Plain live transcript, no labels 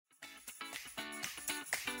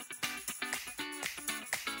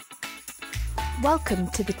Welcome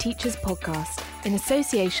to the Teachers Podcast in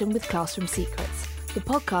association with Classroom Secrets, the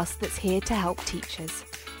podcast that's here to help teachers.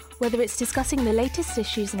 Whether it's discussing the latest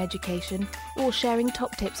issues in education or sharing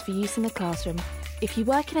top tips for use in the classroom, if you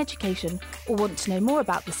work in education or want to know more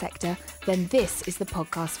about the sector, then this is the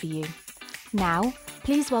podcast for you. Now,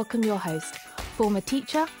 please welcome your host, former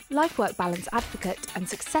teacher, life-work balance advocate and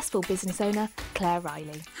successful business owner, Claire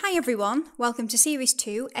Riley. Hi everyone, welcome to Series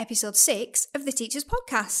 2, Episode 6 of the Teachers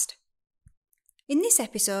Podcast. In this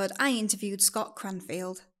episode, I interviewed Scott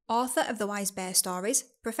Cranfield, author of The Wise Bear Stories,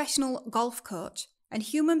 professional golf coach, and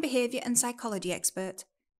human behaviour and psychology expert.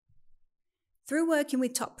 Through working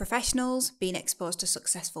with top professionals, being exposed to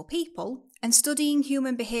successful people, and studying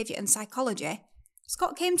human behaviour and psychology,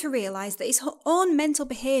 Scott came to realise that his own mental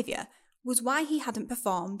behaviour was why he hadn't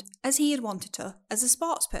performed as he had wanted to as a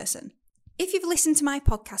sports person. If you've listened to my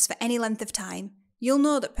podcast for any length of time, you'll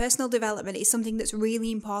know that personal development is something that's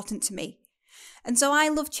really important to me. And so I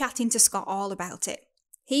love chatting to Scott all about it.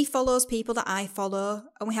 He follows people that I follow,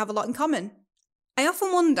 and we have a lot in common. I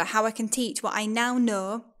often wonder how I can teach what I now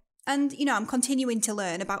know, and I'm continuing to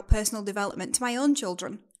learn about personal development to my own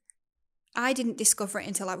children. I didn't discover it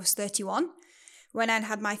until I was 31, when I'd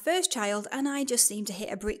had my first child, and I just seemed to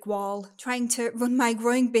hit a brick wall trying to run my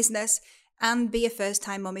growing business and be a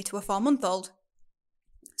first-time mummy to a 4-month-old.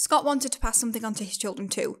 Scott wanted to pass something on to his children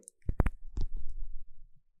too.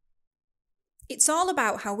 It's all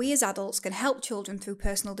about how we as adults can help children through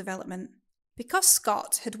personal development. Because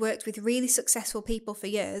Scott had worked with really successful people for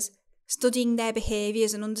years, studying their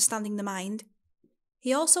behaviours and understanding the mind,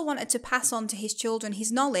 he also wanted to pass on to his children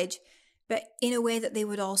his knowledge, but in a way that they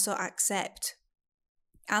would also accept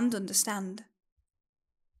and understand.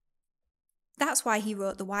 That's why he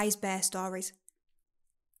wrote The Wise Bear Stories.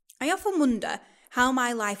 I often wonder how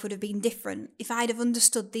my life would have been different if I'd have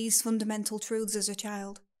understood these fundamental truths as a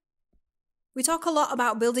child. We talk a lot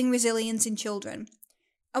about building resilience in children,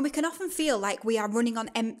 and we can often feel like we are running on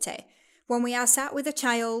empty when we are sat with a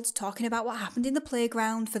child talking about what happened in the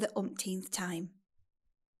playground for the umpteenth time.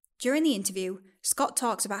 During the interview, Scott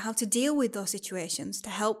talks about how to deal with those situations to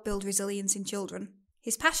help build resilience in children.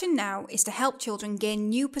 His passion now is to help children gain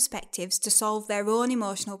new perspectives to solve their own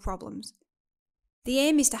emotional problems. The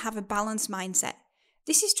aim is to have a balanced mindset.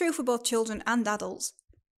 This is true for both children and adults.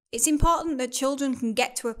 It's important that children can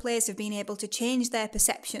get to a place of being able to change their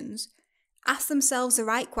perceptions, ask themselves the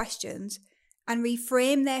right questions, and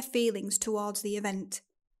reframe their feelings towards the event.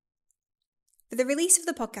 For the release of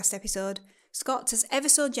the podcast episode, Scott has ever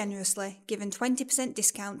so generously given 20%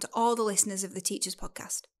 discount to all the listeners of the Teachers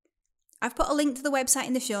Podcast. I've put a link to the website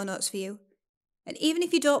in the show notes for you. And even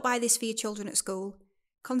if you don't buy this for your children at school,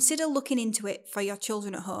 consider looking into it for your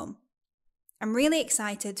children at home. I'm really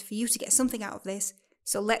excited for you to get something out of this,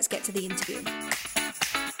 so let's get to the interview.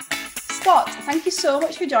 Scott, thank you so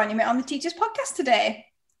much for joining me on the Teachers Podcast today.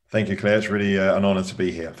 Thank you, Claire. It's really an honour to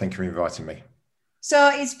be here. Thank you for inviting me. So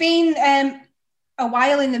it's been a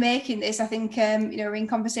while in the making, this. I think, we're in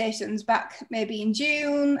conversations back maybe in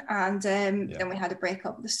June, and then we had a break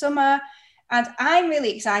over the summer. And I'm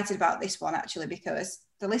really excited about this one, actually, because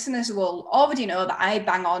the listeners will already know that I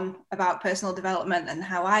bang on about personal development and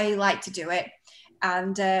how I like to do it.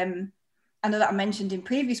 And I know that I mentioned in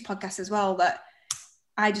previous podcasts as well that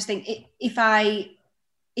I just think if I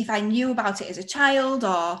knew about it as a child,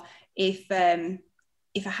 or if I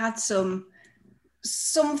had something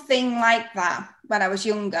like that when I was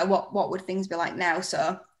younger, what would things be like now?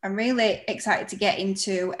 So I'm really excited to get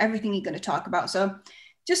into everything you're going to talk about. So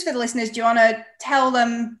just for the listeners, do you want to tell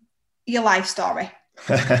them your life story?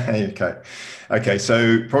 Okay.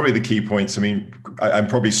 So probably the key points. I mean, I'm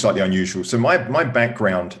probably slightly unusual. So my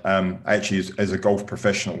background actually is as a golf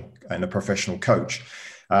professional and a professional coach.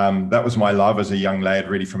 That was my love as a young lad,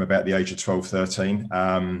 really from about the age of 12, 13.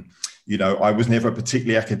 I was never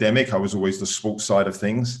particularly academic. I was always the sports side of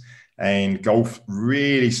things. And golf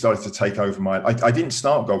really started to take over I didn't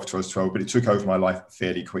start golf till I was 12, but it took over my life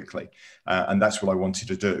fairly quickly. And that's what I wanted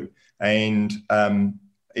to do. And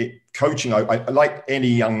coaching, I like any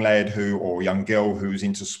young lad or young girl who's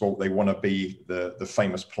into sport, they want to be the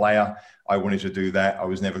famous player. I wanted to do that. I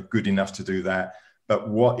was never good enough to do that. But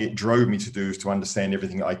what it drove me to do is to understand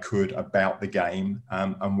everything I could about the game.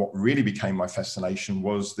 And what really became my fascination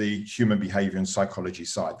was the human behavior and psychology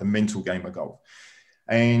side, the mental game of golf.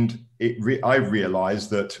 And I realized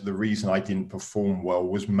that the reason I didn't perform well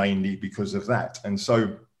was mainly because of that. And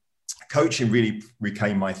so coaching really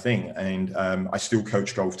became my thing. And I still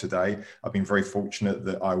coach golf today. I've been very fortunate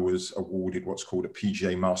that I was awarded what's called a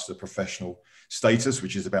PGA Master Professional status,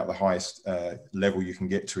 which is about the highest level you can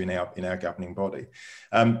get to in our governing body.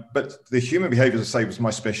 But the human behavior, as I say, was my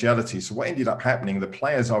speciality. So what ended up happening, the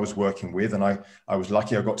players I was working with, and I was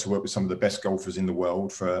lucky, I got to work with some of the best golfers in the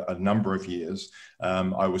world for a number of years.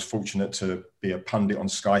 I was fortunate to be a pundit on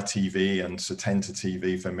Sky TV and Setanta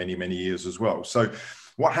TV for many, many years as well. So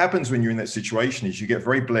what happens when you're in that situation is you get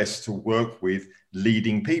very blessed to work with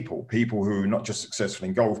leading people who are not just successful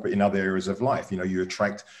in golf, but in other areas of life. You know, you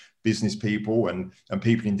attract business people and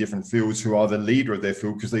people in different fields who are the leader of their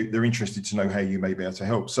field because they're interested to know how you may be able to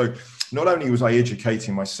help. So not only was I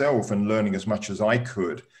educating myself and learning as much as I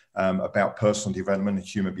could about personal development and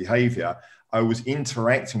human behavior, I was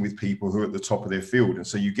interacting with people who are at the top of their field. And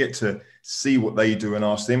so you get to see what they do and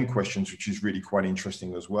ask them questions, which is really quite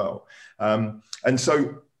interesting as well. And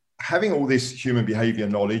so having all this human behavior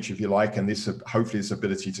knowledge, if you like, and this hopefully this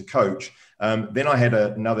ability to coach, then I had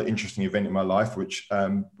another interesting event in my life, which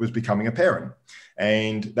was becoming a parent.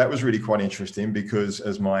 And that was really quite interesting because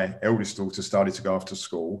as my eldest daughter started to go off to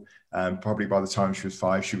school, probably by the time she was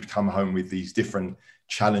 5, she would come home with these different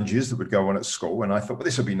challenges that would go on at school. And I thought, well,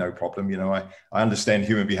 this will be no problem. You know, I understand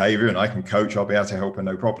human behavior and I can coach, I'll be able to help her,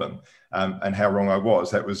 no problem. And how wrong I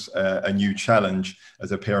was. That was a new challenge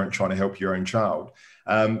as a parent trying to help your own child.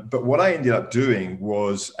 But what I ended up doing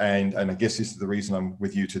was, and I guess this is the reason I'm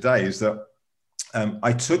with you today, is that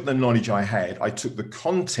I took the knowledge I had, I took the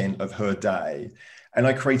content of her day, and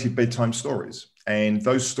I created bedtime stories. And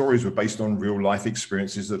those stories were based on real life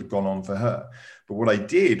experiences that had gone on for her. But what I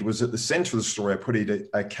did was at the center of the story, I put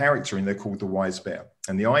a character in there called the Wise Bear.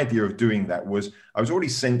 And the idea of doing that was I was already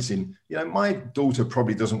sensing, you know, my daughter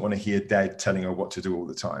probably doesn't want to hear dad telling her what to do all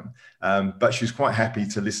the time. But she's quite happy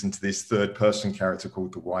to listen to this third person character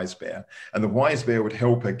called the Wise Bear. And the Wise Bear would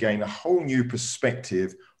help her gain a whole new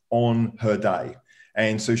perspective on her day.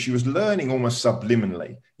 And so she was learning almost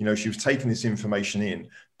subliminally, you know, she was taking this information in.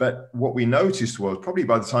 But what we noticed was probably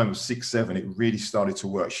by the time of 6, 7, it really started to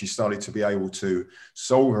work. She started to be able to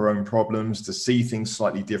solve her own problems, to see things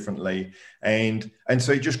slightly differently. And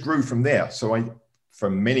so it just grew from there. So for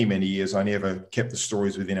many, many years, I never kept the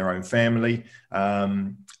stories within our own family.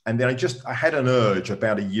 And then I had an urge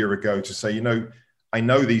about a year ago to say, you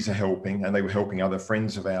know these are helping, and they were helping other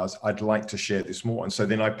friends of ours. I'd like to share this more. And so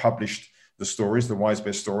then I published the stories, the Wise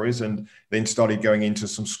Bear stories, and then started going into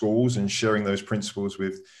some schools and sharing those principles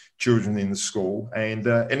with children in the school. And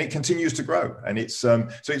it continues to grow. And it's so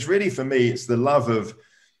it's really, for me, it's the love of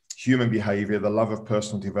human behavior, the love of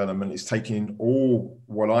personal development. It's taking all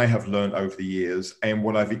what I have learned over the years and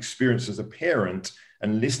what I've experienced as a parent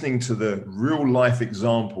and listening to the real life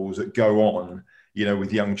examples that go on, you know,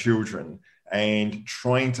 with young children, and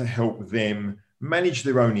trying to help them manage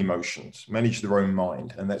their own emotions, manage their own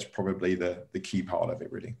mind. And that's probably the key part of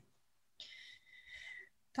it, really.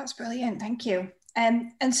 That's brilliant. Thank you.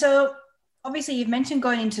 And so obviously you've mentioned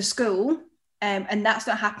going into school, and that's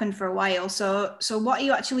not happened for a while. So what are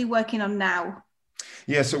you actually working on now?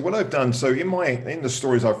 Yeah, so what I've done, so in the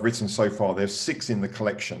stories I've written so far, there's 6 in the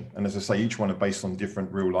collection. And as I say, each one are based on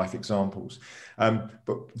different real life examples.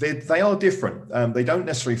 But they are different. They don't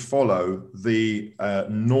necessarily follow the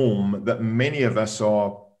norm that many of us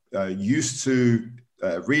are used to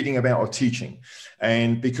reading about or teaching.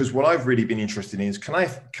 And because what I've really been interested in is, can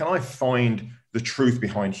I find the truth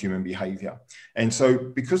behind human behavior? And so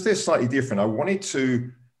because they're slightly different, I wanted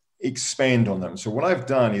to expand on them. So what I've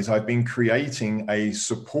done is I've been creating a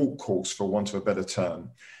support course, for want of a better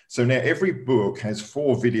term. So now every book has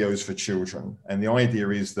 4 videos for children. And the idea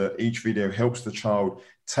is that each video helps the child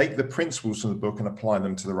take the principles from the book and apply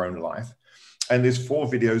them to their own life. And there's 4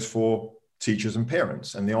 videos for teachers and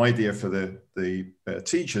parents. And the idea for the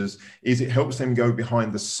teachers is it helps them go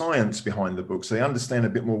behind the science behind the book, so they understand a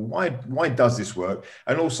bit more why does this work,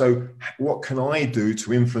 and also what can I do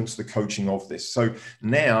to influence the coaching of this. So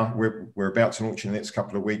now we're about to launch in the next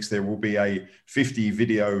couple of weeks. There will be a 50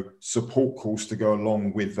 video support course to go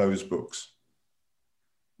along with those books.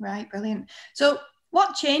 Right, brilliant. So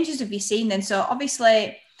what changes have you seen then? So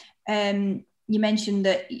obviously you mentioned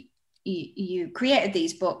that you created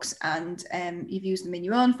these books and you've used them in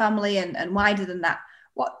your own family and wider than that.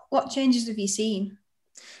 What changes have you seen?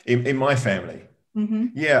 In my family? Mm-hmm.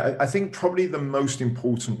 Yeah, I think probably the most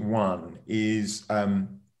important one is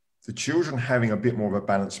the children having a bit more of a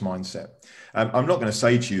balanced mindset. I'm not going to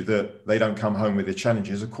say to you that they don't come home with their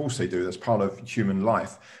challenges. Of course they do. That's part of human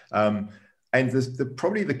life. And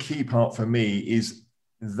probably the key part for me is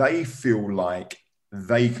they feel like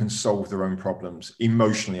they can solve their own problems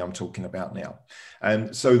emotionally. I'm talking about now.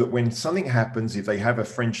 And so that when something happens, if they have a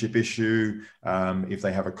friendship issue, if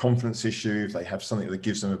they have a confidence issue, if they have something that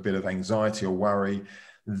gives them a bit of anxiety or worry,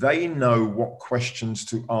 they know what questions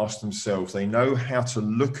to ask themselves. They know how to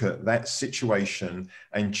look at that situation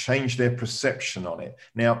and change their perception on it.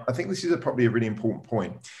 Now, I think this is probably a really important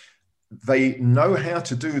point. They know how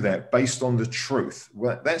to do that based on the truth.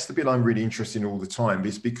 Well, that's the bit I'm really interested in all the time,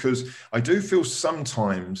 is because I do feel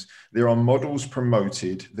sometimes there are models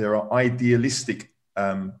promoted, there are idealistic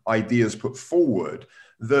ideas put forward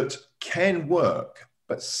that can work,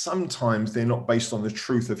 but sometimes they're not based on the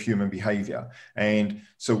truth of human behavior. And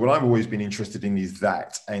so what I've always been interested in is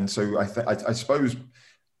that. And so I suppose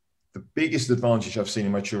the biggest advantage I've seen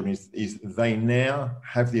in my children is they now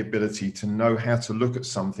have the ability to know how to look at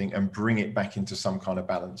something and bring it back into some kind of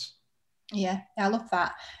balance. Yeah, I love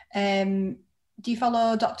that. Do you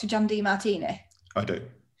follow Dr. John Demartini? I do.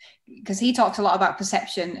 Because he talks a lot about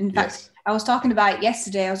perception. In fact, Yes. I was talking about it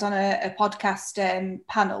yesterday. I was on a podcast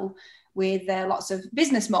panel with lots of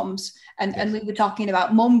business mums, and we were talking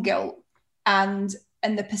about mum guilt and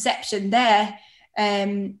the perception there.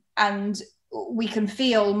 And we can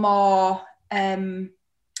feel more,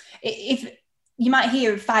 if you might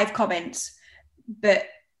hear 5 comments, but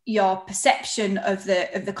your perception of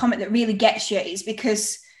the comment that really gets you is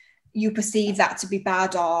because you perceive that to be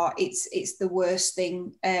bad, or it's the worst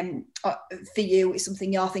thing for you. It's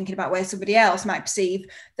something you're thinking about, where somebody else might perceive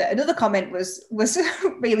that another comment was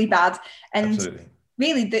really bad. And Absolutely.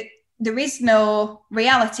 really there is no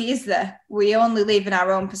reality, is there? We only live in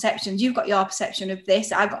our own perceptions. You've got your perception of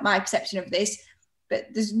this, I've got my perception of this, but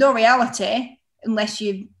there's no reality unless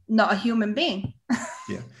you're not a human being.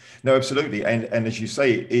 Yeah, no, absolutely. And as you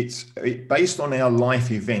say, it's based on our life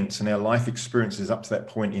events and our life experiences up to that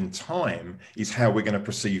point in time is how we're going to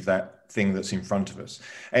perceive that thing that's in front of us.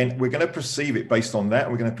 And we're going to perceive it based on that.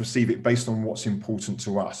 We're going to perceive it based on what's important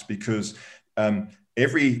to us, because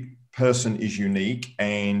every person is unique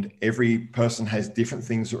and every person has different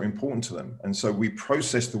things that are important to them. And so we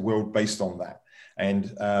process the world based on that. And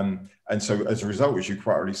so as a result, as you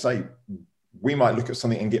quite rightly say, we might look at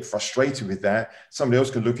something and get frustrated with that. Somebody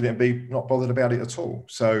else could look at it and be not bothered about it at all.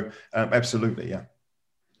 So absolutely, yeah.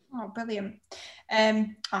 Oh, brilliant.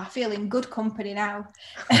 I feel in good company now.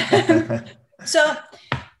 So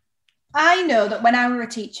I know that when I were a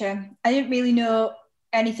teacher, I didn't really know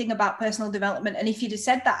anything about personal development. And if you'd have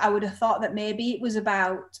said that, I would have thought that maybe it was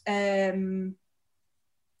about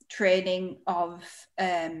training of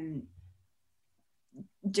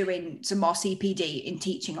doing some more CPD in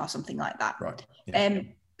teaching or something like that. Right. Yeah.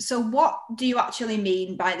 So what do you actually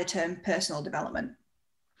mean by the term personal development?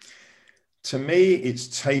 To me,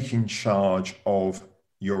 it's taking charge of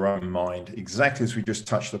your own mind, exactly as we just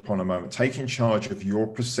touched upon a moment, taking charge of your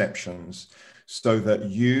perceptions so that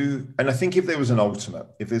and I think if there's an ultimate,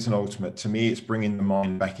 to me, it's bringing the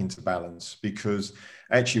mind back into balance, because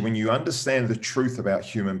actually when you understand the truth about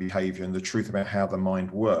human behavior and the truth about how the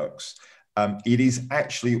mind works, it is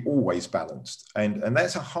actually always balanced. And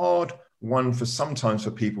that's a hard one sometimes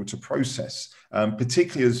for people to process,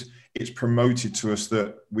 particularly as it's promoted to us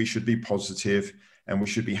that we should be positive and we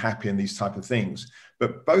should be happy and these type of things.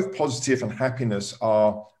 But both positive and happiness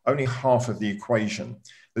are only half of the equation.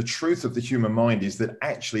 The truth of the human mind is that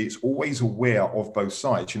actually it's always aware of both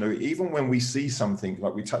sides. You know, even when we see something,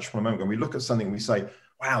 like we touched on a moment, when we look at something, we say,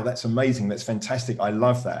 wow, that's amazing, that's fantastic, I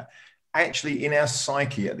love that. Actually, in our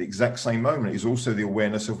psyche at the exact same moment is also the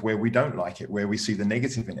awareness of where we don't like it, where we see the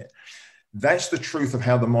negative in it. That's the truth of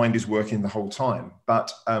how the mind is working the whole time.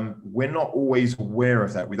 But we're not always aware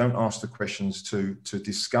of that. We don't ask the questions to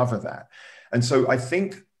discover that. And so I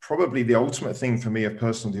think probably the ultimate thing for me of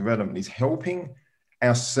personal development is helping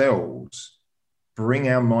ourselves bring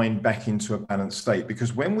our mind back into a balanced state.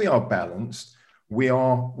 Because when we are balanced, we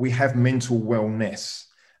have mental wellness.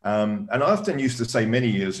 And I often used to say many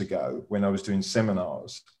years ago when I was doing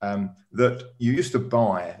seminars that you used to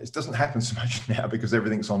buy, it doesn't happen so much now because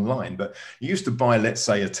everything's online, but you used to buy, let's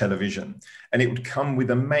say, a television, and it would come with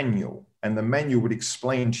a manual, and the manual would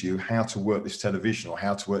explain to you how to work this television or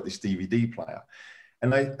how to work this DVD player.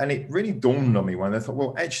 And it really dawned on me when I thought,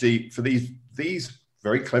 well, actually, for these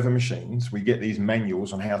very clever machines, we get these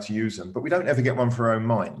manuals on how to use them, but we don't ever get one for our own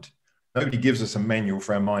mind. Nobody gives us a manual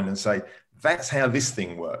for our mind and say, that's how this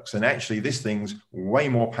thing works. And actually, this thing's way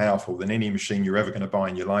more powerful than any machine you're ever going to buy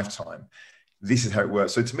in your lifetime. This is how it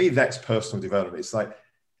works. So to me, that's personal development. It's like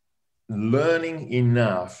learning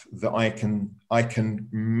enough that I can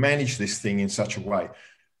manage this thing in such a way,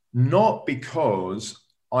 not because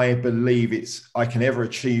I believe I can ever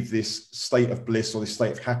achieve this state of bliss or this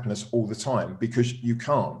state of happiness all the time, because you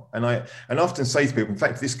can't. And I often say to people, in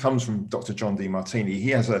fact, this comes from Dr. John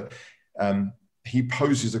Demartini. He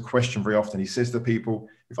poses a question very often. He says to people,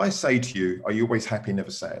 if I say to you, are you always happy,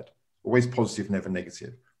 never sad? Always positive, never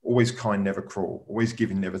negative? Always kind, never cruel? Always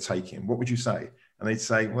giving, never taking? What would you say? And they'd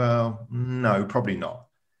say, well, no, probably not.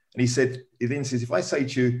 And he then says, if I say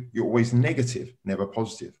to you, you're always negative, never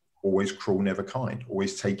positive, always cruel, never kind,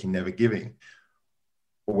 always taking, never giving,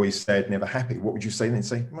 always sad, never happy, what would you say then?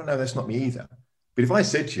 Say, well, no, that's not me either. But if I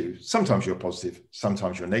said to you, sometimes you're positive,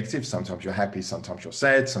 sometimes you're negative, sometimes you're happy, sometimes you're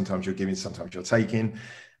sad, sometimes you're giving, sometimes you're taking,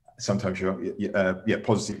 sometimes you're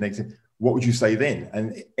positive, negative, what would you say then?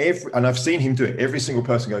 And I've seen him do it. Every single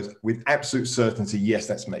person goes with absolute certainty, yes,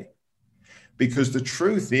 that's me. Because the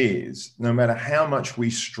truth is, no matter how much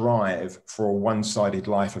we strive for a one-sided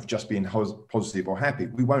life of just being positive or happy,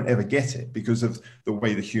 we won't ever get it because of the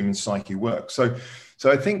way the human psyche works. So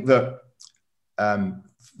I think that,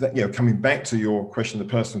 coming back to your question of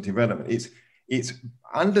personal development, it's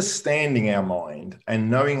understanding our mind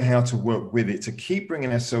and knowing how to work with it to keep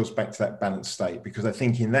bringing ourselves back to that balanced state. Because I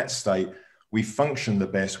think in that state, we function the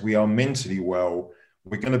best, we are mentally well,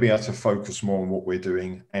 we're going to be able to focus more on what we're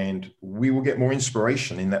doing, and we will get more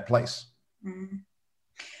inspiration in that place. Mm.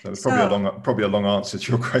 So it's probably a long answer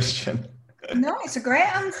to your question. No, it's a great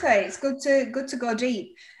answer. It's good to go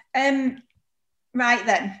deep. Right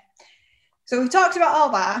then. So we've talked about all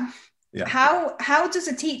that. Yeah. How does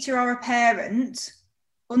a teacher or a parent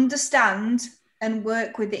understand and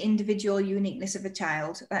work with the individual uniqueness of a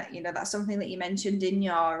child? That's something that you mentioned in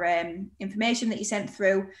your information that you sent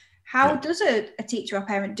through. How does a teacher or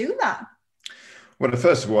parent do that? Well,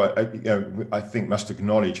 first of all, I think must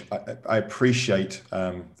acknowledge, I appreciate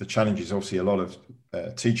the challenges obviously a lot of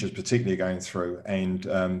teachers particularly going through, and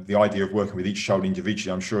the idea of working with each child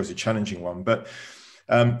individually, I'm sure, is a challenging one. But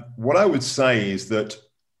what I would say is that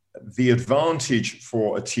the advantage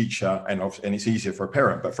for a teacher, and it's easier for a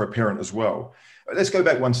parent, but for a parent as well. Let's go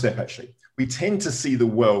back one step, actually. We tend to see the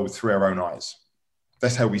world through our own eyes.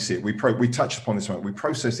 That's how we see it. We touched upon this one. We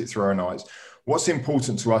process it through our own eyes. What's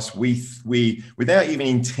important to us, we without even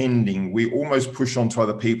intending, we almost push on to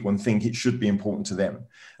other people and think it should be important to them.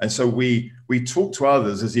 And so we talk to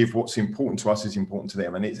others as if what's important to us is important to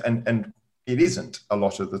them. And it isn't a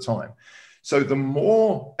lot of the time. So the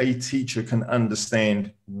more a teacher can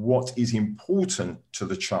understand what is important to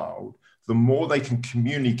the child, the more they can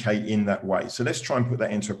communicate in that way. So let's try and put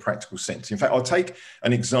that into a practical sense. In fact, I'll take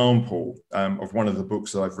an example of one of the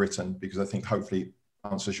books that I've written, because I think hopefully it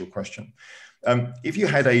answers your question. If you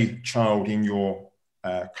had a child in your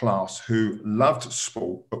class who loved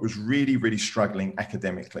sport, but was really, really struggling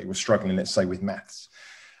academically, was struggling, let's say, with maths.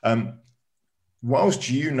 Whilst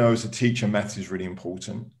you know as a teacher, maths is really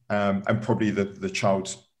important, and probably the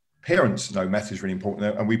child's parents know maths is really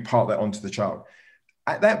important, and we part that onto the child.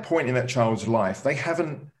 At that point in that child's life, they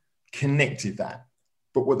haven't connected that.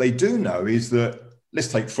 But what they do know is that, let's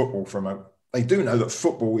take football for a moment. They do know that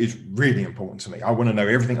football is really important to me. I want to know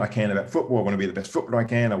everything I can about football. I want to be the best footballer I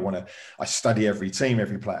can. I study every team,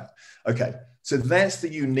 every player. Okay, so that's the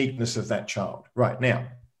uniqueness of that child. Right, now,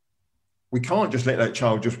 we can't just let that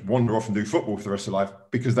child just wander off and do football for the rest of life,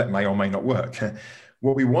 because that may or may not work.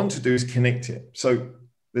 What we want to do is connect it. So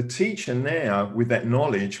the teacher now, with that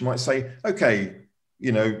knowledge, might say, okay,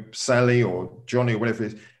 Sally or Johnny or whatever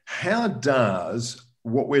it is, how does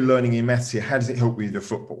what we're learning in maths here, how does it help with the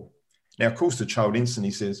football? Now, of course, the child instantly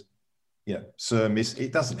says, sir, miss,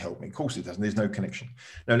 it doesn't help me. Of course it doesn't. There's no connection.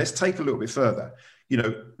 Now, let's take a little bit further.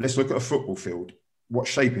 Let's look at a football field. What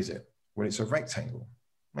shape is it? Well, it's a rectangle.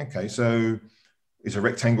 Okay, so is a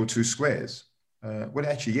rectangle 2 squares? Well,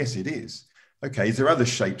 actually, yes, it is. Okay, is there other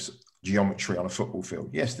shapes, geometry on a football field?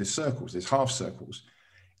 Yes, there's circles, there's half circles.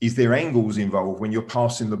 Is there angles involved when you're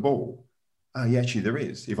passing the ball? Oh, yeah, actually there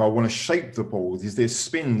is. If I want to shape the ball, is there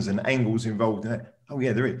spins and angles involved in that? Oh,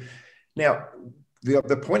 yeah, there is. Now,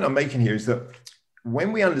 the point I'm making here is that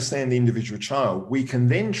when we understand the individual child, we can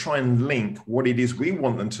then try and link what it is we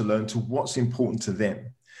want them to learn to what's important to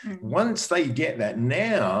them. Mm-hmm. Once they get that,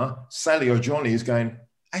 now Sally or Johnny is going,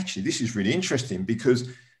 actually, this is really interesting, because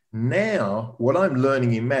now what I'm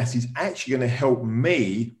learning in maths is actually going to help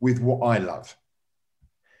me with what I love.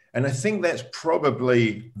 And I think that's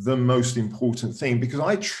probably the most important thing, because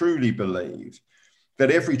I truly believe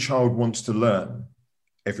that every child wants to learn,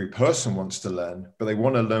 every person wants to learn, but they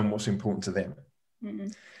want to learn what's important to them. Mm-hmm.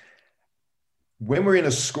 When we're in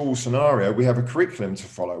a school scenario, we have a curriculum to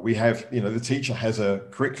follow. We have, the teacher has a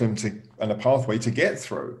curriculum and a pathway to get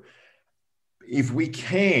through.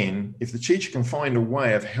 if the teacher can find a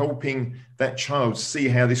way of helping that child see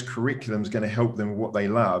how this curriculum is going to help them with what they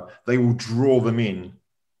love, they will draw them in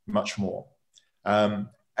much more.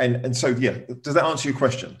 And so, yeah, does that answer your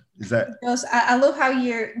question? Is that? It does. I love how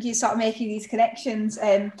you're sort of making these connections,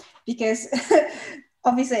 because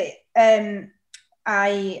obviously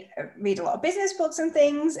I read a lot of business books and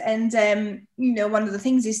things, and one of the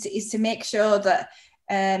things is to make sure that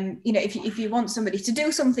if you want somebody to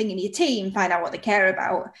do something in your team, find out what they care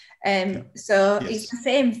about. So yes. It's the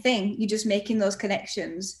same thing. You're just making those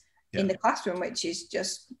connections in the classroom, which is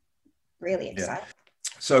just really exciting.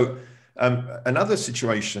 Yeah. So another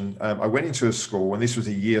situation, I went into a school, and this was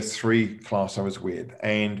a year 3 class I was with,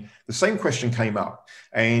 and the same question came up.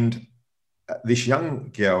 And this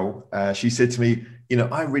young girl, she said to me,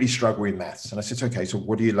 I really struggle with maths. And I said, okay, so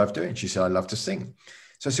what do you love doing? She said, I love to sing.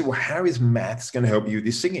 So I said, well, how is maths going to help you with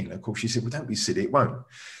this singing? And of course, she said, well, don't be silly, it won't.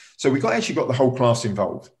 So we actually got the whole class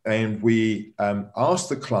involved, and we asked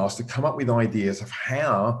the class to come up with ideas of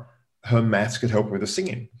how her maths could help her with the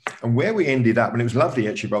singing. And where we ended up, and it was lovely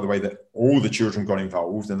actually, by the way, that all the children got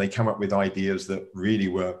involved and they come up with ideas that really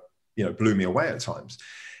were, blew me away at times.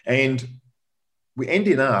 And we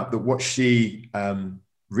ended up that what she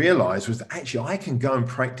realized was that actually I can go and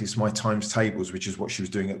practice my times tables, which is what she was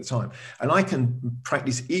doing at the time. And I can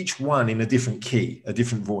practice each one in a different key, a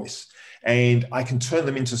different voice. And I can turn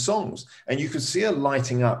them into songs. And you could see her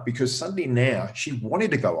lighting up, because suddenly now she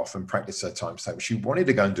wanted to go off and practice her times table. She wanted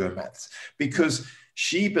to go and do her maths, because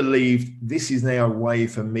she believed this is now a way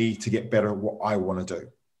for me to get better at what I want to do.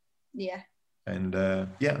 Yeah. And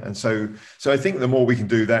and so I think the more we can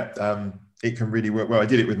do that, it can really work well. I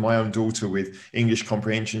did it with my own daughter with English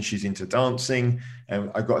comprehension. She's into dancing,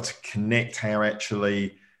 and I got to connect how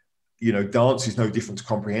actually, dance is no different to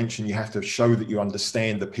comprehension. You have to show that you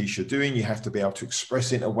understand the piece you're doing. You have to be able to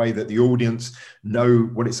express it in a way that the audience know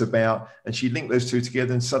what it's about. And she linked those two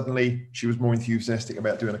together, and suddenly she was more enthusiastic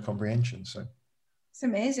about doing a comprehension. So it's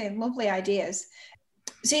amazing, lovely ideas.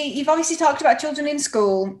 So you've obviously talked about children in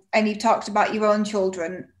school, and you've talked about your own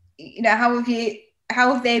children.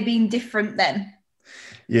 How have they been different then?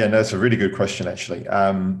 Yeah, no, it's a really good question, actually.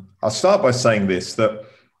 I'll start by saying this, that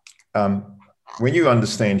when you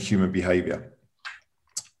understand human behavior,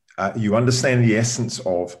 you understand the essence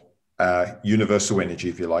of universal energy,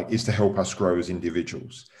 if you like, is to help us grow as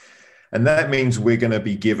individuals. And that means we're going to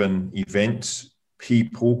be given events,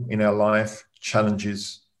 people in our life,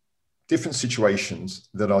 challenges, different situations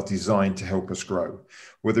that are designed to help us grow.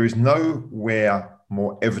 Well, there is nowhere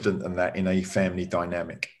more evident than that in a family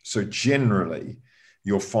dynamic. So generally,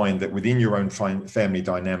 you'll find that within your own family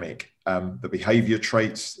dynamic, the behavior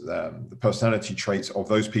traits, the personality traits of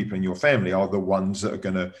those people in your family are the ones that are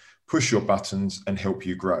going to push your buttons and help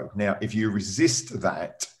you grow. Now, if you resist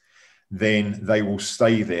that, then they will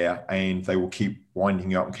stay there and they will keep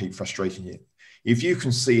winding you up and keep frustrating you. If you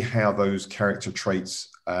can see how those character traits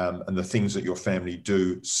and the things that your family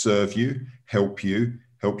do serve you, help you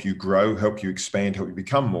grow, help you expand, help you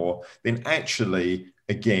become more, then actually,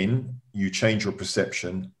 again, you change your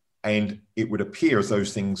perception, and it would appear as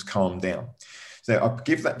those things calm down. So I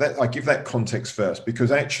give that context first,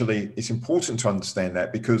 because actually it's important to understand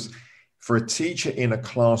that, because for a teacher in a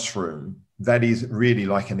classroom, that is really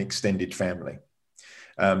like an extended family,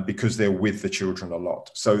 because they're with the children a lot.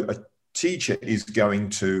 So a teacher is going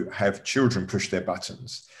to have children push their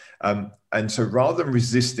buttons. And so rather than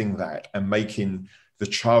resisting that and making the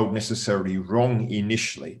child necessarily wrong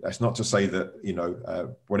initially, that's not to say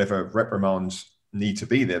that, whatever reprimands need to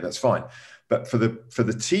be there, that's fine. But for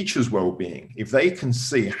the teacher's well-being, if they can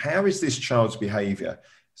see, how is this child's behavior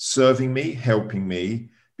serving me, helping me,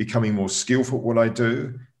 becoming more skillful at what I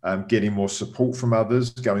do, getting more support from others,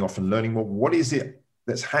 going off and learning more, what is it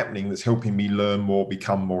that's happening that's helping me learn more,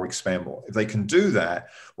 become more, expand more? If they can do that,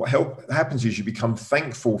 what happens is you become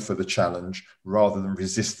thankful for the challenge rather than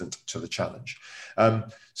resistant to the challenge.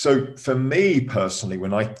 So for me personally,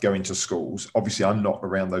 when I go into schools, obviously I'm not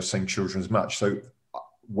around those same children as much. So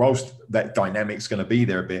whilst that dynamic's going to be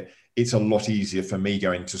there a bit, it's a lot easier for me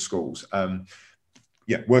going to schools.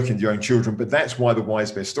 Working with your own children. But that's why the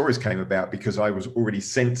Wise Bear Stories came about, because I was already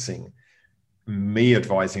sensing me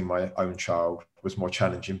advising my own child was more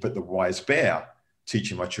challenging, but the Wise Bear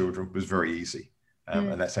teaching my children was very easy.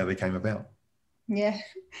 And that's how they came about. Yeah,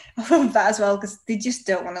 I love that as well, because they just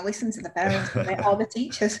don't want to listen to the parents or the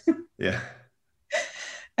teachers. Yeah.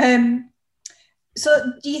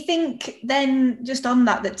 So do you think then, just on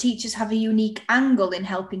that teachers have a unique angle in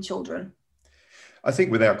helping children? I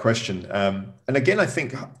think without question. And again, I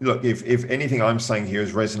think, look, if anything I'm saying here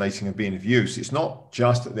is resonating and being of use, it's not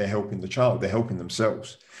just that they're helping the child, they're helping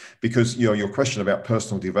themselves. Because, you know, your question about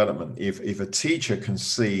personal development, if a teacher can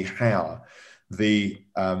see how the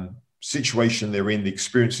situation they're in, the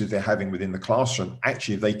experiences they're having within the classroom,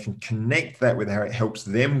 actually they can connect that with how it helps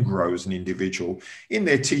them grow as an individual in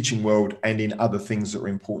their teaching world and in other things that are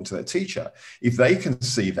important to that teacher. If they can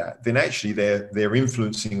see that, then actually they're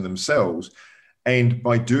influencing themselves. And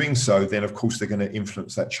by doing so, then of course they're going to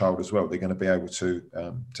influence that child as well. They're going to be able to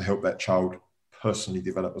help that child personally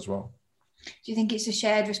develop as well. Do you think it's a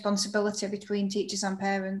shared responsibility between teachers and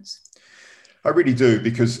parents? I really do,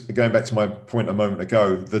 because going back to my point a moment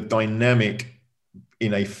ago, the dynamic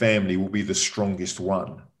in a family will be the strongest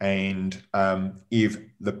one. And if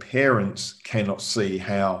the parents cannot see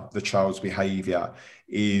how the child's behavior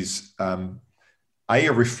is a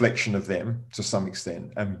reflection of them to some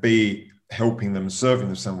extent, and B, helping them, serving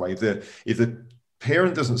them some way, if the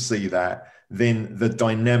parent doesn't see that, then the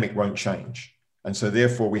dynamic won't change. And so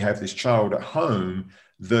therefore we have this child at home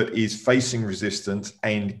that is facing resistance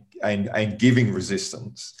and giving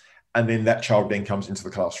resistance. And then that child then comes into the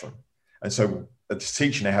classroom. And so the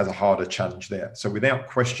teacher now has a harder challenge there. So without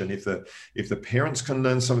question, if the parents can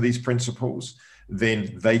learn some of these principles,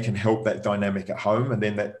 then they can help that dynamic at home. And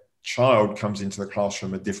then that child comes into the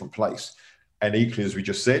classroom a different place. And equally, as we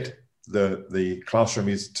just said, the classroom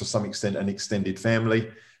is to some extent an extended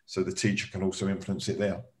family. So the teacher can also influence it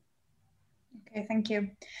there. Okay, thank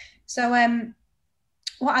you. So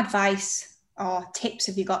what advice or tips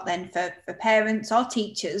have you got then for parents or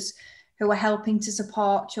teachers who are helping to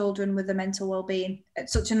support children with their mental well-being at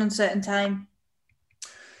such an uncertain time?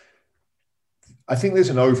 I think there's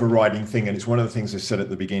an overriding thing, and it's one of the things I said at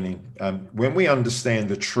the beginning. When we understand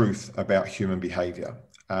the truth about human behavior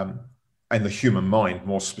and the human mind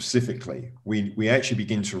more specifically, we actually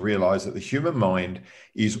begin to realize that the human mind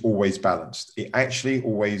is always balanced. It actually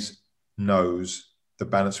always knows the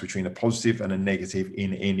balance between a positive and a negative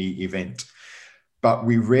in any event. But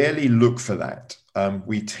we rarely look for that.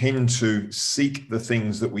 We tend to seek the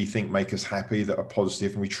things that we think make us happy, that are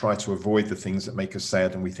positive, and we try to avoid the things that make us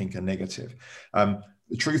sad and we think are negative.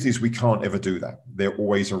 The truth is we can't ever do that. They're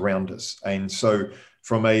always around us. And so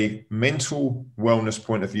from a mental wellness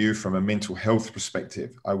point of view, from a mental health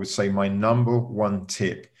perspective, I would say my number one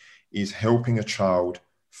tip is helping a child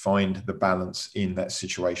find the balance in that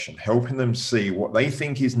situation, helping them see what they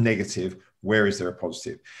think is negative, where is there a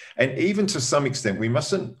positive. And even to some extent, we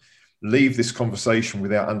mustn't leave this conversation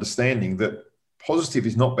without understanding that positive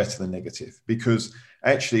is not better than negative, because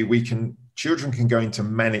actually children can go into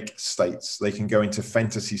manic states. They can go into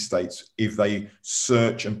fantasy states if they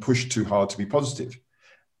search and push too hard to be positive.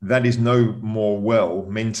 That is no more well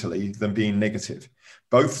mentally than being negative.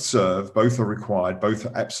 Both serve, both are required, both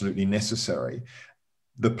are absolutely necessary.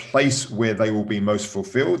 The place where they will be most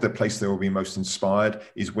fulfilled, the place they will be most inspired,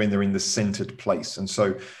 is when they're in the centered place. And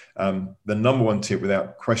so the number one tip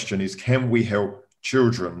without question is, can we help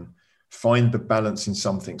children find the balance in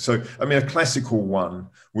something? So, I mean, a classical one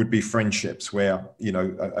would be friendships, where, you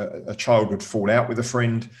know, a child would fall out with a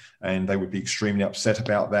friend and they would be extremely upset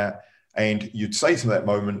about that. And you'd say to that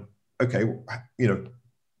moment, okay, you know,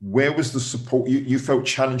 where was the support? You felt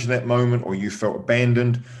challenged in that moment, or you felt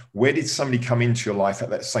abandoned. Where did somebody come into your life at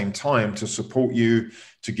that same time to support you,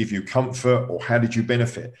 to give you comfort, or how did you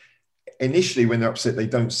benefit? Initially, when they're upset, they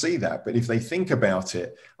don't see that. But if they think about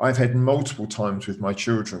it, I've had multiple times with my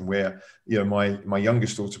children where, you know, my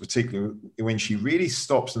youngest daughter particularly, when she really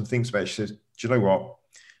stops and thinks about it, she says, do you know what?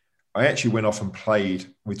 I actually went off and played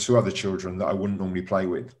with two other children that I wouldn't normally play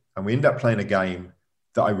with. And we ended up playing a game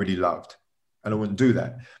that I really loved. And I wouldn't do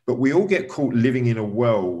that. But we all get caught living in a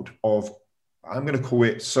world of, I'm going to call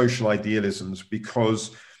it social idealisms,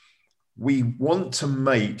 because we want to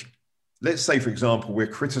make, let's say, for example, we're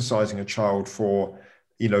criticizing a child for,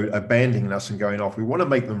 you know, abandoning us and going off. We want to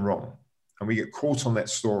make them wrong. And we get caught on that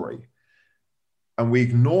story. And we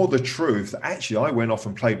ignore the truth that actually I went off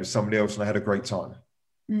and played with somebody else and I had a great time.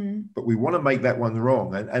 But we want to make that one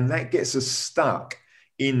wrong. And that gets us stuck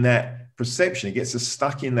in that perception. It gets us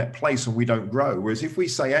stuck in that place and we don't grow. Whereas if we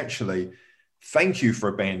say, actually, thank you for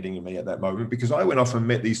abandoning me at that moment, because I went off and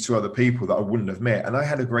met these two other people that I wouldn't have met and I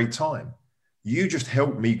had a great time. You just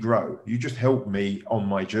helped me grow. You just helped me on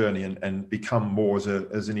my journey and become more as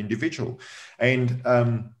an individual. And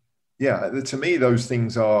yeah, to me, those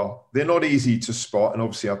things they're not easy to spot. And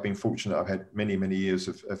obviously I've been fortunate. I've had many, many years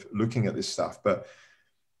of looking at this stuff, but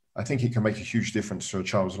I think it can make a huge difference to a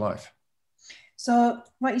child's life. So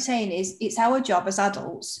what you're saying is, it's our job as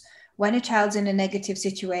adults, when a child's in a negative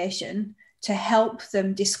situation, to help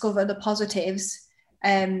them discover the positives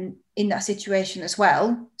in that situation as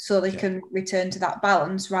well, so they can return to that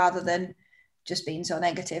balance rather than just being so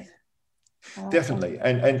negative. Definitely.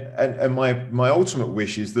 And my ultimate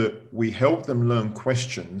wish is that we help them learn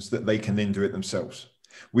questions that they can then do it themselves.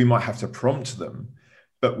 We might have to prompt them,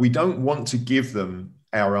 but we don't want to give them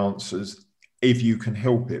our answers if you can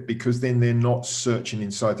help it, because then they're not searching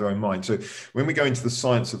inside their own mind. So when we go into the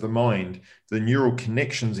science of the mind, the neural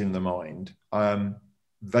connections in the mind,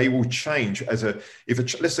 they will change let's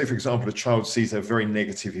say, for example, a child sees a very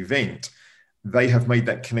negative event, they have made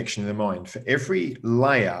that connection in their mind. For every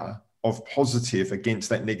layer of positive against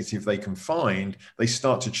that negative they can find, they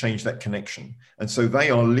start to change that connection. And so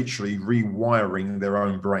they are literally rewiring their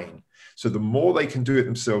own brain. So the more they can do it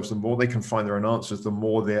themselves, the more they can find their own answers, the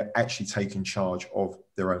more they're actually taking charge of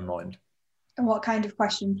their own mind. And what kind of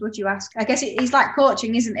questions would you ask? I guess it's like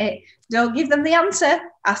coaching, isn't it? Don't give them the answer,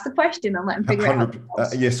 ask the question and let them figure it out.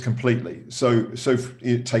 Yes, completely. So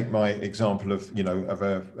you take my example of, of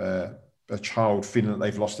a child feeling that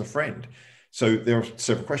they've lost a friend. So there are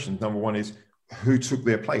several questions. Number one is, who took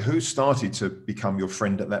their place? Who started to become your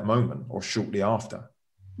friend at that moment or shortly after?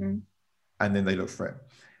 And then they look for it.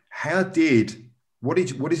 What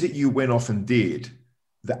is it you went off and did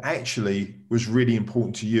that actually was really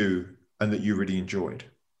important to you and that you really enjoyed?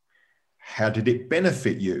 How did it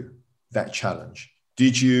benefit you, that challenge?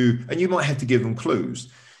 And you might have to give them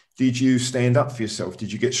clues. Did you stand up for yourself?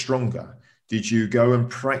 Did you get stronger? Did you go and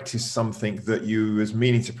practice something that you was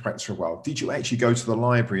meaning to practice for a while? Did you actually go to the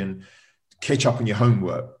library and catch up on your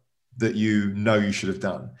homework that you should have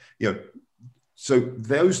done? So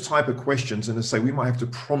those type of questions, and I say we might have to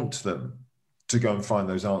prompt them to go and find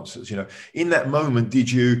those answers. In that moment,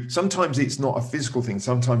 sometimes it's not a physical thing,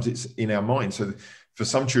 sometimes it's in our mind. So for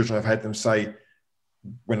some children, I've had them say,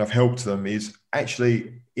 when I've helped them, is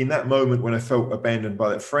actually in that moment when I felt abandoned by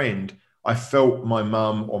that friend, I felt my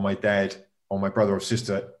mum or my dad or my brother or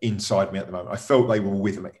sister inside me at the moment. I felt they were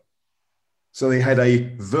with me. So they had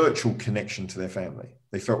a virtual connection to their family.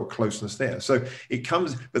 They felt a closeness there. So it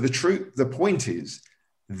comes, but the point is,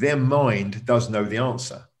 their mind does know the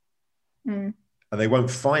answer. And they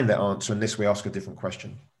won't find that answer unless we ask a different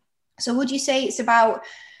question. So would you say it's about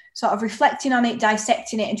sort of reflecting on it,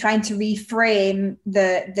 dissecting it, and trying to reframe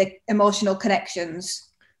the emotional connections?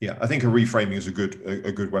 Yeah, I think a reframing is a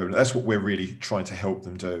good way. That's what we're really trying to help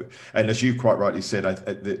them do. And as you quite rightly said,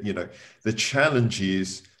 the challenge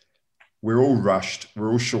is we're all rushed,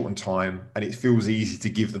 we're all short on time, and it feels easy to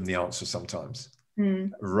give them the answer sometimes,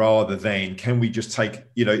 rather than can we just take,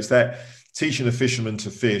 it's that teaching a fisherman to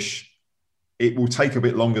fish. It will take a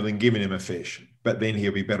bit longer than giving him a fish, but then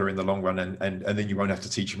he'll be better in the long run, and then you won't have to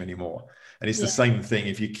teach him anymore. And it's the same thing.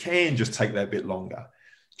 If you can just take that bit longer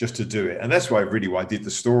just to do it. And that's why I did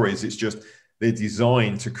the stories. It's just they're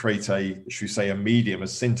designed to create a medium, a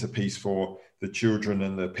centerpiece for the children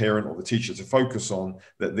and the parent or the teacher to focus on,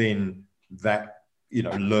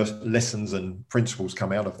 lessons and principles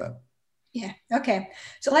come out of that. Yeah. Okay.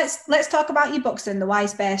 So let's talk about your books then, the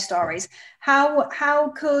Wise Bear stories.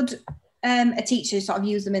 How could a teacher sort of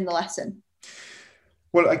use them in the lesson?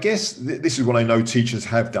 Well, I guess this is what I know teachers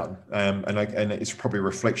have done, and it's probably a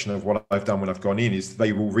reflection of what I've done when I've gone in, is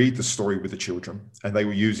they will read the story with the children and they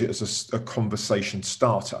will use it as a conversation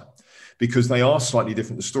starter, because they are slightly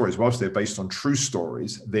different, the stories. Whilst they're based on true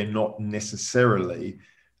stories, they're not necessarily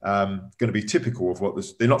going to be typical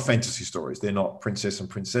of they're not fantasy stories. They're not princess and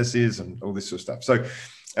princesses and all this sort of stuff.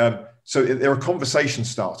 So they're a conversation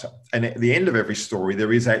starter. And at the end of every story,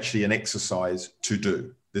 there is actually an exercise to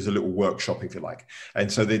do. There's a little workshop, if you like. And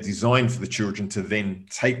so they're designed for the children to then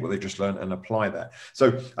take what they've just learned and apply that.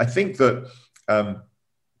 So I think that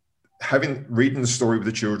reading the story with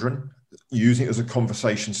the children, using it as a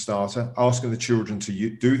conversation starter, asking the children to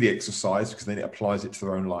do the exercise, because then it applies it to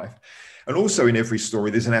their own life. And also in every story,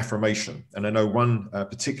 there's an affirmation. And I know one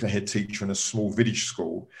particular head teacher in a small village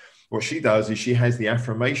school, what she does is she has the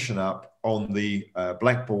affirmation up on the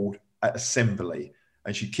blackboard at assembly.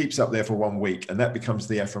 And she keeps up there for 1 week, and that becomes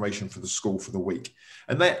the affirmation for the school for the week.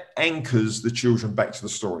 And that anchors the children back to the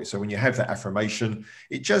story. So when you have that affirmation,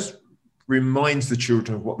 it just reminds the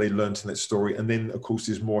children of what they learned in that story. And then, of course,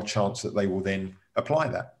 there's more chance that they will then apply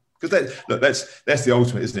that. Because that's the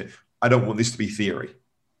ultimate, isn't it? I don't want this to be theory.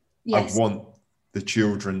 Yes. I want the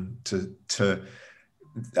children to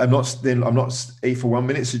I'm not for 1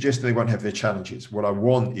 minute suggesting they won't have their challenges. What I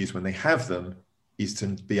want is when they have them, is to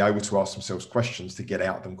be able to ask themselves questions to get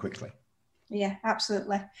out of them quickly. Yeah,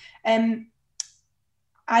 absolutely.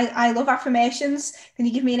 I love affirmations. Can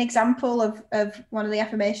you give me an example of one of the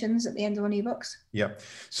affirmations at the end of one of your books? Yeah.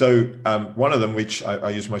 So one of them, which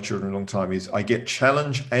I use with my children a long time, is I get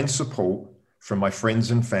challenge and support from my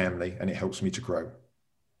friends and family, and it helps me to grow.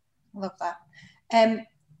 I love that.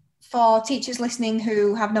 For teachers listening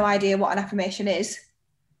who have no idea what an affirmation is.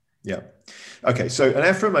 Yeah. Okay. So an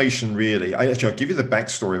affirmation, really, I'll give you the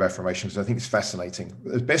backstory of affirmations. I think it's fascinating.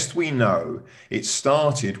 As best we know, it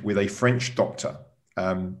started with a French doctor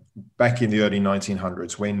back in the early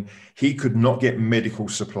 1900s when he could not get medical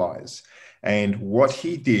supplies. And what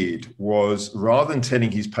he did was, rather than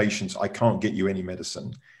telling his patients, I can't get you any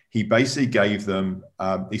medicine, he basically gave them,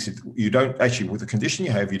 he said, you don't actually, with the condition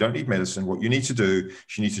you have, you don't need medicine. What you need to do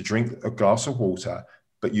is you need to drink a glass of water,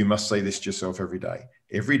 but you must say this to yourself every day.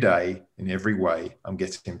 Every day, in every way, I'm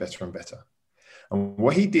getting better and better. And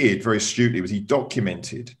what he did very astutely was he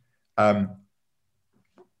documented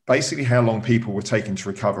basically how long people were taking to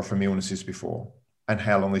recover from illnesses before and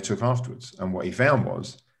how long they took afterwards. And what he found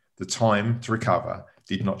was the time to recover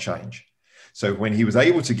did not change. So when he was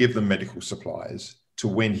able to give them medical supplies, to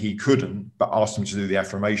when he couldn't, but asked them to do the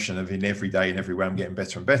affirmation of in every day, in every way, I'm getting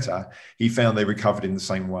better and better, he found they recovered in the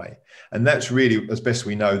same way. And that's really, as best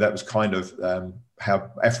we know, that was kind of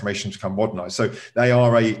how affirmations become modernized. So they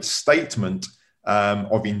are a statement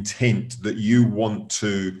of intent that you want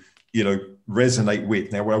to, resonate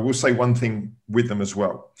with. Now, I will say one thing with them as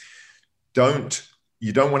well.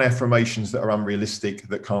 You don't want affirmations that are unrealistic,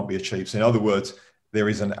 that can't be achieved. So in other words, there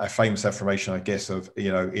is a famous affirmation, I guess, of,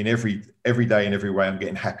 in every day, in every way, I'm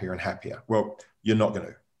getting happier and happier. Well, you're not going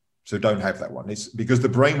to. So don't have that one. It's because the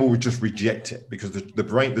brain will just reject it, because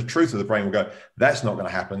the truth of the brain will go, that's not going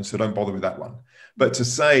to happen. So don't bother with that one. But to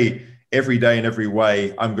say every day, in every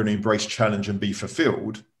way, I'm going to embrace challenge and be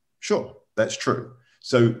fulfilled. Sure, that's true.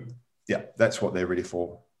 So yeah, that's what they're really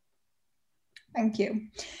for. Thank you.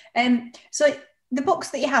 So the books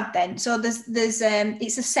that you have then, so there's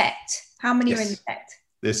it's a set. How many are in the set?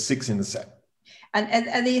 There's 6 in the set. And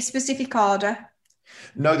are they a specific order?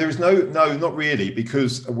 No, there is no, not really,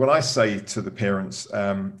 because what I say to the parents,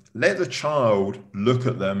 let the child look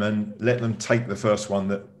at them and let them take the first one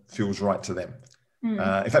that feels right to them. In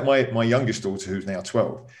fact, my youngest daughter, who's now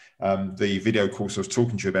 12, the video course I was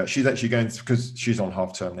talking to you about, she's actually going, because she's on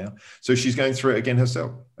half term now, so she's going through it again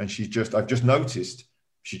herself. And I've just noticed,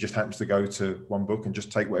 she just happens to go to one book and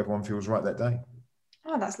just take whatever one feels right that day.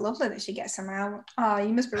 Oh, that's lovely that she gets them out. Oh,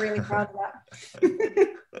 you must be really proud of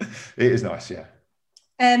that. It is nice, yeah.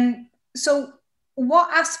 So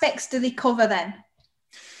what aspects do they cover then?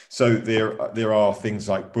 So there are things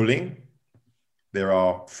like bullying, there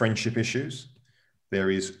are friendship issues, there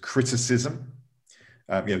is criticism,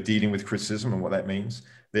 dealing with criticism and what that means.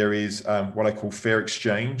 There is what I call fair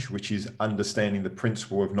exchange, which is understanding the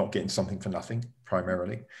principle of not getting something for nothing,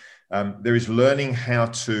 primarily. There is learning how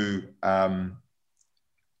to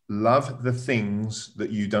love the things that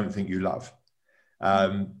you don't think you love.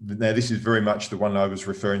 Now, this is very much the one I was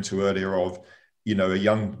referring to earlier of, a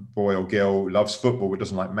young boy or girl loves football but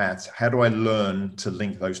doesn't like maths. How do I learn to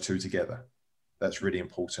link those two together? That's really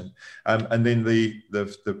important. And then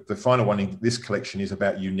the final one in this collection is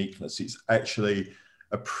about uniqueness. It's actually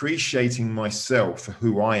appreciating myself for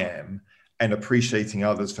who I am and appreciating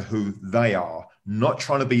others for who they are, not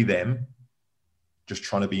trying to be them, just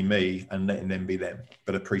trying to be me and letting them be them,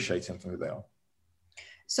 but appreciating them for who they are.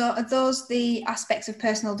 So are those the aspects of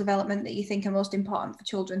personal development that you think are most important for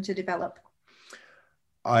children to develop?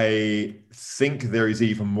 I think there is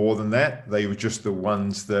even more than that. They were just the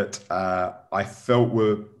ones that I felt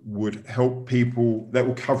would help people, that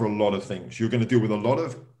will cover a lot of things. You're going to deal with a lot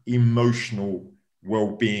of emotional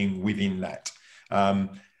well-being within that.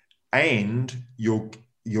 And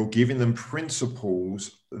you're giving them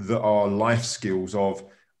principles that are life skills of,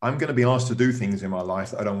 I'm going to be asked to do things in my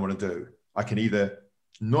life that I don't want to do. I can either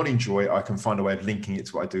not enjoy it, I can find a way of linking it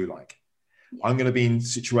to what I do like. I'm going to be in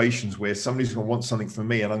situations where somebody's going to want something from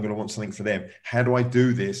me and I'm going to want something for them. How do I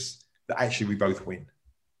do this that actually we both win?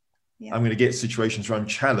 Yeah. I'm going to get situations where I'm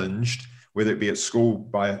challenged, whether it be at school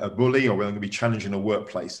by a bully or whether I'm going to be challenged in a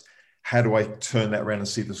workplace. How do I turn that around and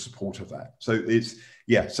see the support of that? So it's,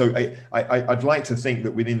 yeah. So I'd like to think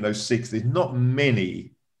that within those 6, there's not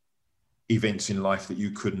many events in life that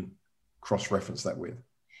you couldn't cross-reference that with.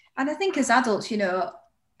 And I think as adults,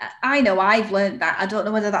 I know I've learned that. I don't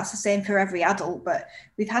know whether that's the same for every adult, but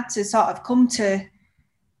we've had to sort of come to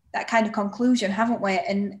that kind of conclusion, haven't we?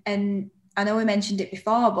 And I know we mentioned it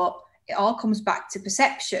before, but it all comes back to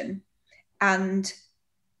perception. And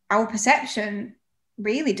our perception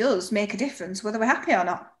really does make a difference, whether we're happy or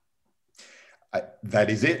not. That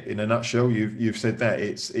is it. In a nutshell, you've said that.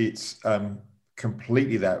 It's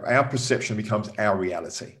completely that. Our perception becomes our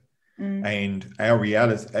reality. And our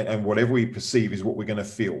reality and whatever we perceive is what we're going to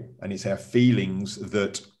feel. And it's our feelings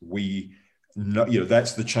that we no,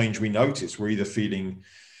 that's the change we notice. We're either feeling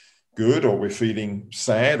good or we're feeling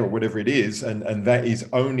sad or whatever it is, and that is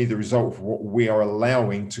only the result of what we are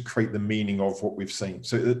allowing to create the meaning of what we've seen.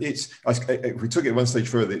 So if we took it one stage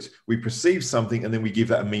further, it's we perceive something and then we give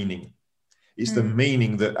that a meaning. It's the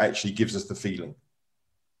meaning that actually gives us the feeling.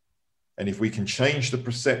 And if we can change the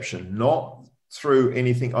perception, not through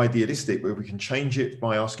anything idealistic, but if we can change it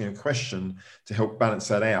by asking a question to help balance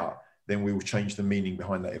that out, then we will change the meaning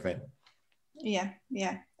behind that event. Yeah.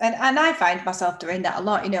 And I find myself doing that a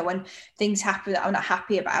lot, when things happen that I'm not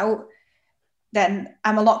happy about, then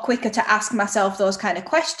I'm a lot quicker to ask myself those kind of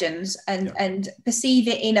questions and perceive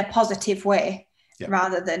it in a positive way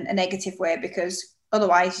rather than a negative way, because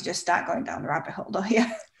otherwise you just start going down the rabbit hole, don't you?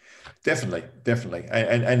 Definitely.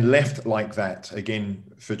 And left like that, again,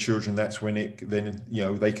 for children, that's when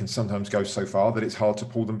they can sometimes go so far that it's hard to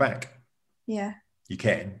pull them back. Yeah. You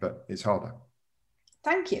can, but it's harder.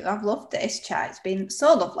 Thank you. I've loved this chat. It's been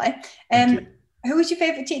so lovely. Who was your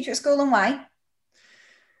favourite teacher at school and why?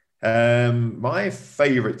 My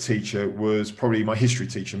favourite teacher was probably my history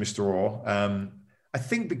teacher, Mr. Orr. I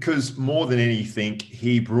think because more than anything,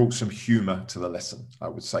 he brought some humour to the lesson, I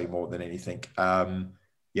would say, more than anything.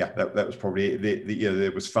 That was probably it.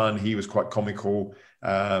 It was fun. He was quite comical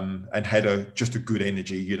and had just a good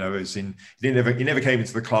energy, as in he never came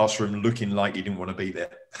into the classroom looking like he didn't want to be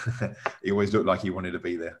there. He always looked like he wanted to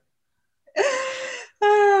be there.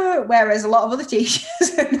 Whereas a lot of other teachers,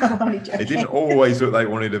 no, only joking. It didn't always look like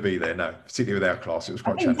they wanted to be there, no, particularly with our class. It was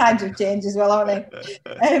quite challenging. Times have changed as well, haven't they?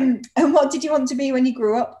 And what did you want to be when you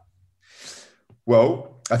grew up?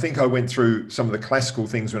 Well, I think I went through some of the classical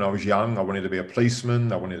things when I was young. I wanted to be a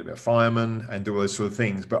policeman, I wanted to be a fireman and do all those sort of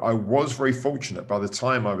things. But I was very fortunate. By the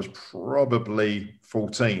time I was probably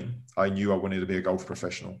 14, I knew I wanted to be a golf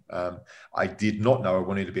professional. I did not know I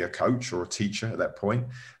wanted to be a coach or a teacher at that point.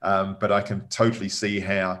 But I can totally see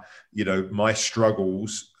how, my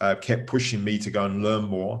struggles kept pushing me to go and learn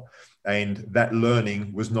more. And that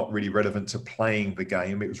learning was not really relevant to playing the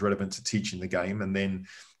game. It was relevant to teaching the game. And then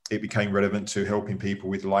it became relevant to helping people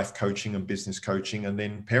with life coaching and business coaching, and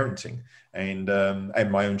then parenting and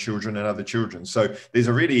my own children and other children. So it's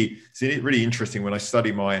really interesting. When I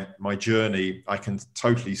study my journey, I can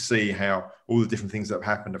totally see how all the different things that have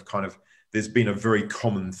happened there's been a very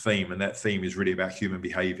common theme, and that theme is really about human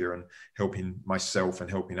behavior and helping myself and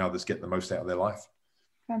helping others get the most out of their life.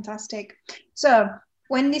 Fantastic. So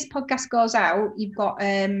when this podcast goes out, you've got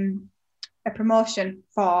a promotion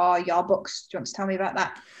for your books. Do you want to tell me about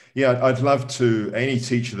that? Yeah, I'd love to. Any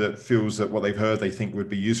teacher that feels that what they've heard they think would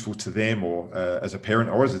be useful to them, or as a parent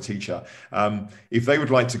or as a teacher, if they would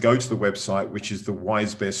like to go to the website, which is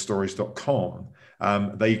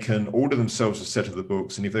thewisebearstories.com, they can order themselves a set of the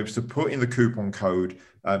books. And if they were to put in the coupon code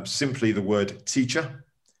simply the word teacher,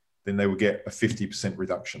 then they will get a 50%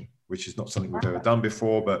 reduction, which is not something we've ever done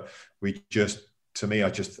before. But I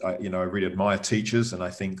really admire teachers, and I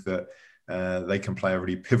think that they can play a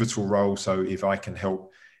really pivotal role. So if I can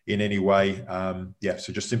help in any way,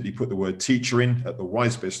 so just simply put the word teacher in at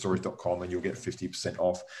thewisebearstories.com and you'll get 50%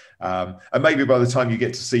 off. And maybe by the time you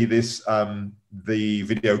get to see this, the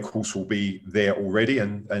video course will be there already,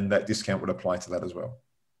 and that discount would apply to that as well.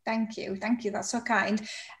 Thank you. That's so kind.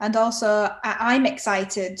 And also, I'm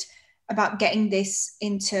excited about getting this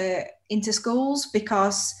into schools,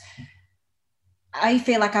 because I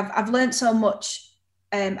feel like I've learned so much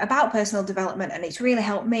about personal development, and it's really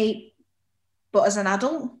helped me. But as an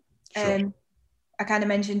adult, sure. I kind of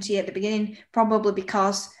mentioned to you at the beginning, probably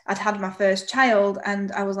because I'd had my first child, and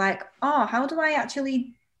I was like, oh, how do I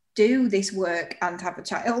actually do this work and have a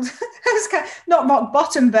child? I was kind of, not rock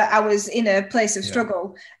bottom, but I was in a place of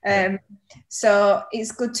struggle. So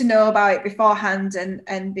it's good to know about it beforehand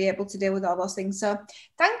and be able to deal with all those things. So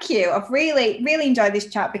thank you. I've really, really enjoyed this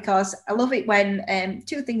chat, because I love it when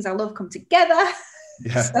two things I love come together.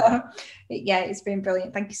 Yeah. So, it's been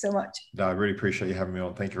brilliant. Thank you so much. No, I really appreciate you having me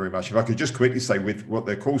on. Thank you very much. If I could just quickly say, with what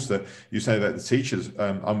their course that you say about the teachers,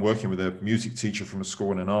 I'm working with a music teacher from a school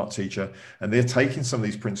and an art teacher, and they're taking some of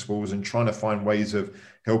these principles and trying to find ways of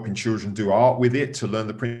helping children do art with it to learn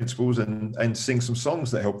the principles and sing some songs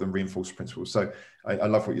that help them reinforce principles. So I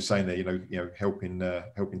love what you're saying there, helping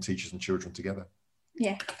teachers and children together.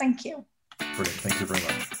 Yeah, thank you. Brilliant. Thank you very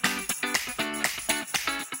much.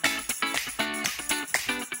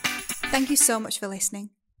 Thank you so much for listening.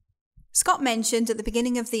 Scott mentioned at the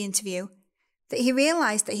beginning of the interview that he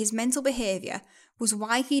realised that his mental behaviour was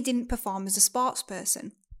why he didn't perform as a sports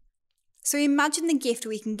person. So imagine the gift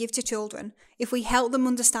we can give to children if we help them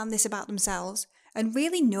understand this about themselves and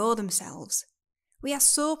really know themselves. We are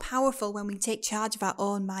so powerful when we take charge of our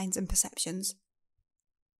own minds and perceptions.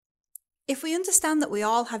 If we understand that we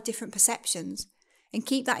all have different perceptions and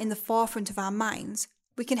keep that in the forefront of our minds,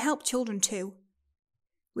 we can help children too.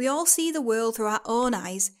 We all see the world through our own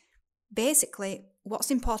eyes, basically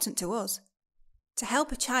what's important to us. To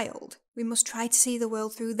help a child, we must try to see the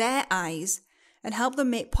world through their eyes and help them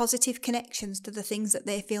make positive connections to the things that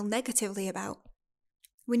they feel negatively about.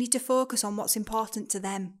 We need to focus on what's important to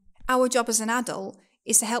them. Our job as an adult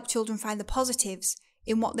is to help children find the positives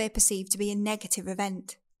in what they perceive to be a negative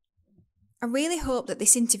event. I really hope that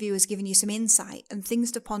this interview has given you some insight and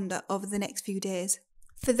things to ponder over the next few days.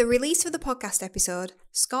 For the release of the podcast episode,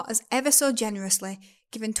 Scott has ever so generously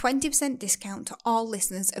given 20% discount to all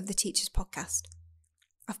listeners of the Teachers Podcast.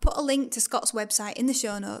 I've put a link to Scott's website in the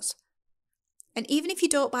show notes. And even if you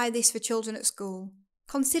don't buy this for children at school,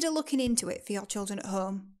 consider looking into it for your children at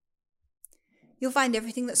home. You'll find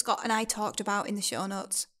everything that Scott and I talked about in the show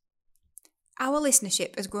notes. Our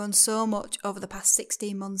listenership has grown so much over the past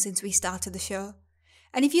 16 months since we started the show.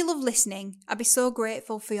 And if you love listening, I'd be so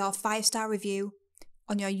grateful for your 5-star review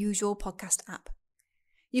on your usual podcast app.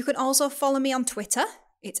 You can also follow me on Twitter.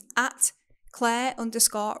 It's at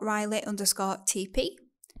Claire_Riley_TP.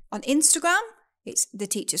 On Instagram, it's The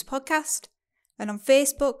Teachers Podcast. And on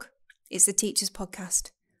Facebook, it's The Teachers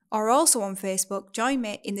Podcast. Or also on Facebook, join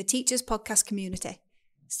me in the Teachers Podcast community.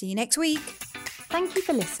 See you next week. Thank you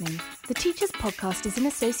for listening. The Teachers Podcast is in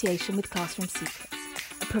association with Classroom Secrets,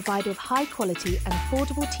 a provider of high quality and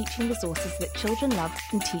affordable teaching resources that children love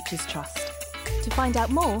and teachers trust. To find out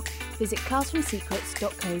more, visit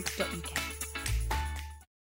classroomsecrets.co.uk.